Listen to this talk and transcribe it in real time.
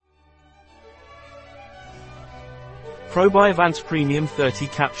Probiovance Premium 30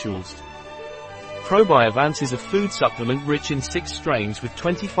 Capsules. Probiovance is a food supplement rich in 6 strains with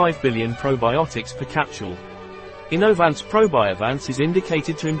 25 billion probiotics per capsule. Innovance Probiovance is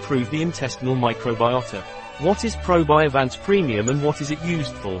indicated to improve the intestinal microbiota. What is Probiovance Premium and what is it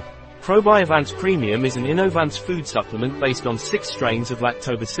used for? Probiovance Premium is an Innovance food supplement based on 6 strains of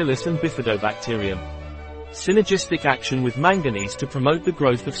Lactobacillus and Bifidobacterium. Synergistic action with manganese to promote the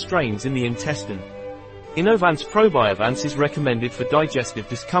growth of strains in the intestine. Innovance Probiovance is recommended for digestive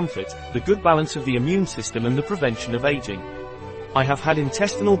discomfort, the good balance of the immune system and the prevention of aging. I have had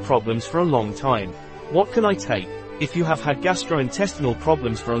intestinal problems for a long time. What can I take? If you have had gastrointestinal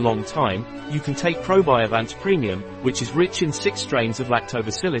problems for a long time, you can take Probiovance Premium, which is rich in 6 strains of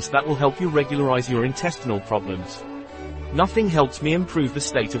Lactobacillus that will help you regularize your intestinal problems. Nothing helps me improve the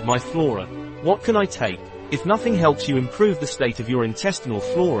state of my flora. What can I take? If nothing helps you improve the state of your intestinal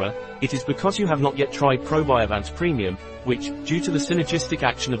flora, it is because you have not yet tried Probiovance Premium, which, due to the synergistic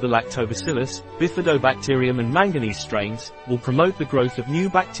action of the Lactobacillus, Bifidobacterium and manganese strains, will promote the growth of new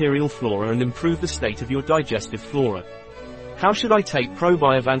bacterial flora and improve the state of your digestive flora. How should I take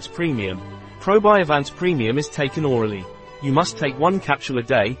Probiovance Premium? Probiovance Premium is taken orally. You must take 1 capsule a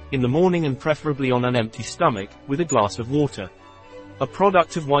day, in the morning and preferably on an empty stomach, with a glass of water. A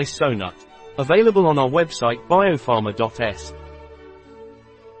product of YSONUT. Available on our website biopharma.s.